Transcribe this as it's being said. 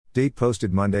Date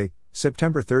posted Monday,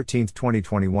 September 13,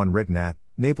 2021. Written at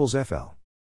Naples FL.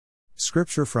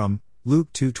 Scripture from Luke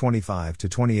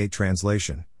 2:25-28.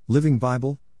 Translation, Living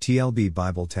Bible, TLB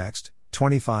Bible text,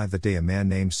 25. That day a man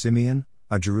named Simeon,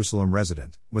 a Jerusalem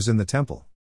resident, was in the temple.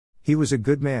 He was a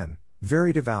good man,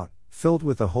 very devout, filled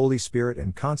with the Holy Spirit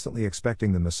and constantly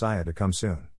expecting the Messiah to come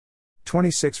soon.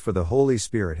 26. For the Holy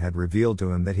Spirit had revealed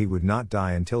to him that he would not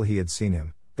die until he had seen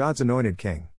him, God's anointed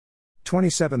king.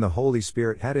 27. The Holy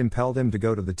Spirit had impelled him to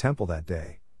go to the temple that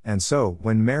day, and so,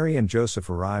 when Mary and Joseph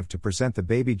arrived to present the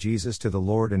baby Jesus to the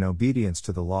Lord in obedience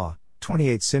to the law,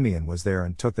 28. Simeon was there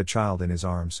and took the child in his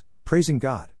arms, praising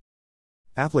God.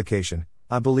 Application: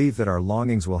 I believe that our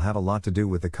longings will have a lot to do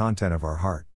with the content of our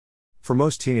heart. For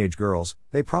most teenage girls,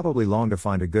 they probably long to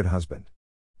find a good husband.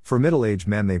 For middle-aged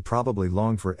men, they probably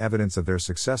long for evidence of their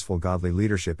successful godly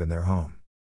leadership in their home.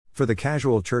 For the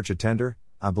casual church attender,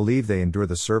 I believe they endure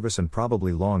the service and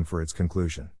probably long for its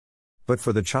conclusion. But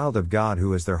for the child of God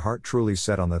who has their heart truly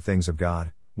set on the things of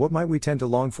God, what might we tend to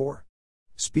long for?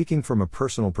 Speaking from a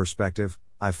personal perspective,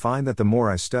 I find that the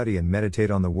more I study and meditate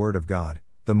on the Word of God,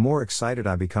 the more excited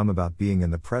I become about being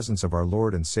in the presence of our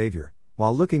Lord and Savior,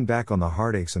 while looking back on the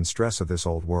heartaches and stress of this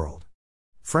old world.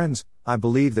 Friends, I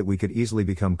believe that we could easily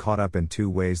become caught up in two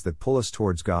ways that pull us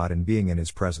towards God and being in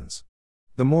His presence.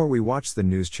 The more we watch the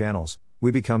news channels, we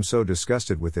become so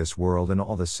disgusted with this world and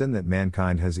all the sin that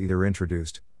mankind has either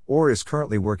introduced, or is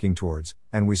currently working towards,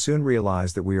 and we soon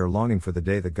realize that we are longing for the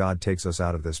day that God takes us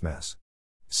out of this mess.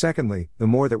 Secondly, the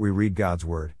more that we read God's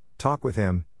Word, talk with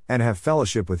Him, and have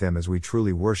fellowship with Him as we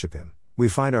truly worship Him, we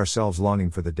find ourselves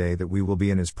longing for the day that we will be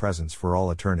in His presence for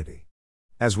all eternity.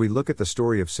 As we look at the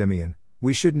story of Simeon,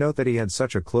 we should note that he had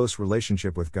such a close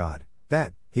relationship with God,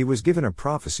 that he was given a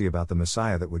prophecy about the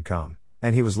Messiah that would come,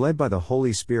 and he was led by the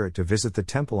Holy Spirit to visit the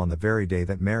temple on the very day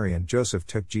that Mary and Joseph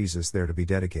took Jesus there to be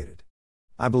dedicated.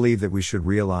 I believe that we should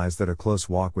realize that a close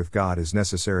walk with God is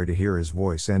necessary to hear His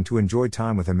voice and to enjoy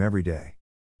time with Him every day.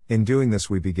 In doing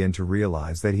this, we begin to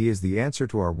realize that He is the answer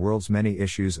to our world's many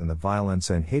issues and the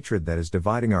violence and hatred that is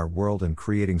dividing our world and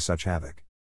creating such havoc.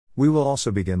 We will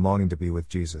also begin longing to be with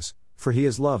Jesus, for He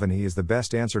is love and He is the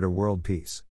best answer to world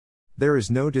peace. There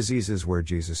is no diseases where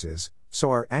Jesus is,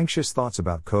 so our anxious thoughts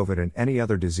about COVID and any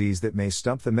other disease that may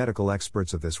stump the medical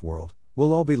experts of this world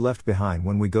will all be left behind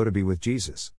when we go to be with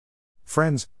Jesus.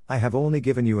 Friends, I have only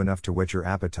given you enough to whet your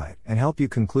appetite and help you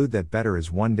conclude that better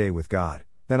is one day with God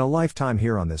than a lifetime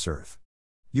here on this earth.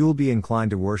 You will be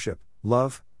inclined to worship,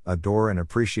 love, adore and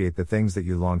appreciate the things that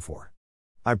you long for.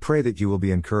 I pray that you will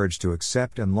be encouraged to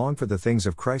accept and long for the things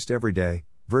of Christ every day,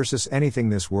 versus anything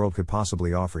this world could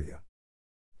possibly offer you.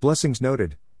 Blessings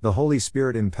noted, the Holy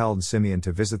Spirit impelled Simeon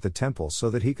to visit the temple so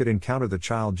that he could encounter the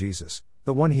child Jesus,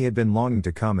 the one he had been longing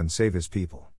to come and save his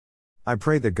people. I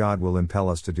pray that God will impel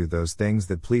us to do those things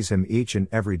that please Him each and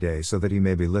every day so that He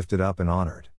may be lifted up and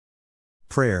honored.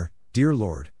 Prayer: Dear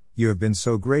Lord, You have been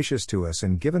so gracious to us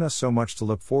and given us so much to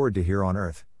look forward to here on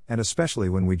earth, and especially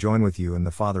when we join with You and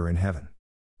the Father in heaven.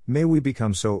 May we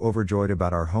become so overjoyed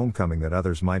about our homecoming that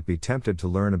others might be tempted to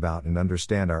learn about and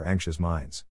understand our anxious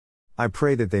minds. I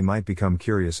pray that they might become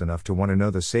curious enough to want to know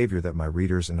the Savior that my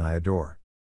readers and I adore.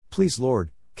 Please,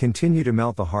 Lord, continue to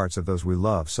melt the hearts of those we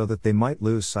love so that they might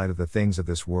lose sight of the things of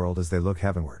this world as they look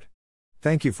heavenward.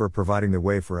 Thank You for providing the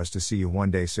way for us to see You one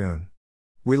day soon.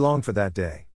 We long for that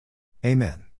day.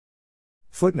 Amen.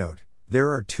 Footnote: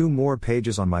 there are 2 more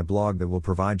pages on my blog that will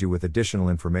provide you with additional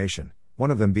information,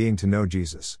 one of them being to know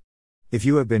Jesus. If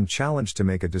you have been challenged to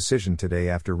make a decision today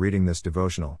after reading this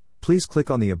devotional, please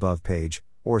click on the above page,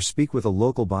 or speak with a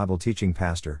local Bible teaching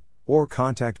pastor, or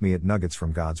contact me at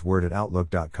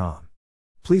nuggetsfromgodsword@outlook.com.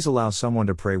 Please allow someone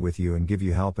to pray with you and give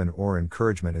you help and/or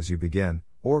encouragement as you begin,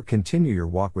 or continue your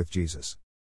walk with Jesus.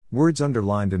 Words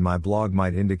underlined in my blog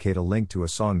might indicate a link to a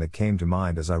song that came to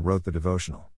mind as I wrote the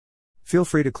devotional. Feel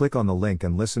free to click on the link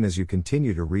and listen as you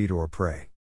continue to read or pray.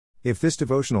 If this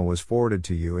devotional was forwarded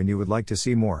to you and you would like to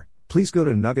see more, please go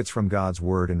to Nuggets from God's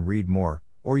Word and read more,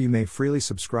 or you may freely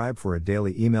subscribe for a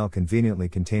daily email conveniently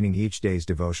containing each day's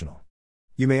devotional.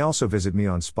 You may also visit me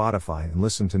on Spotify and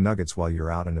listen to Nuggets while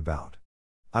you're out and about.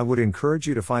 I would encourage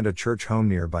you to find a church home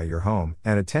nearby your home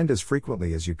and attend as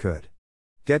frequently as you could.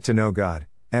 Get to know God,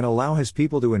 and allow His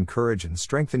people to encourage and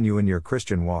strengthen you in your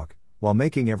Christian walk, while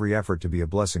making every effort to be a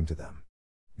blessing to them.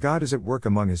 God is at work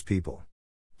among His people.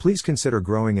 Please consider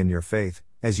growing in your faith,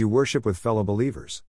 as you worship with fellow believers.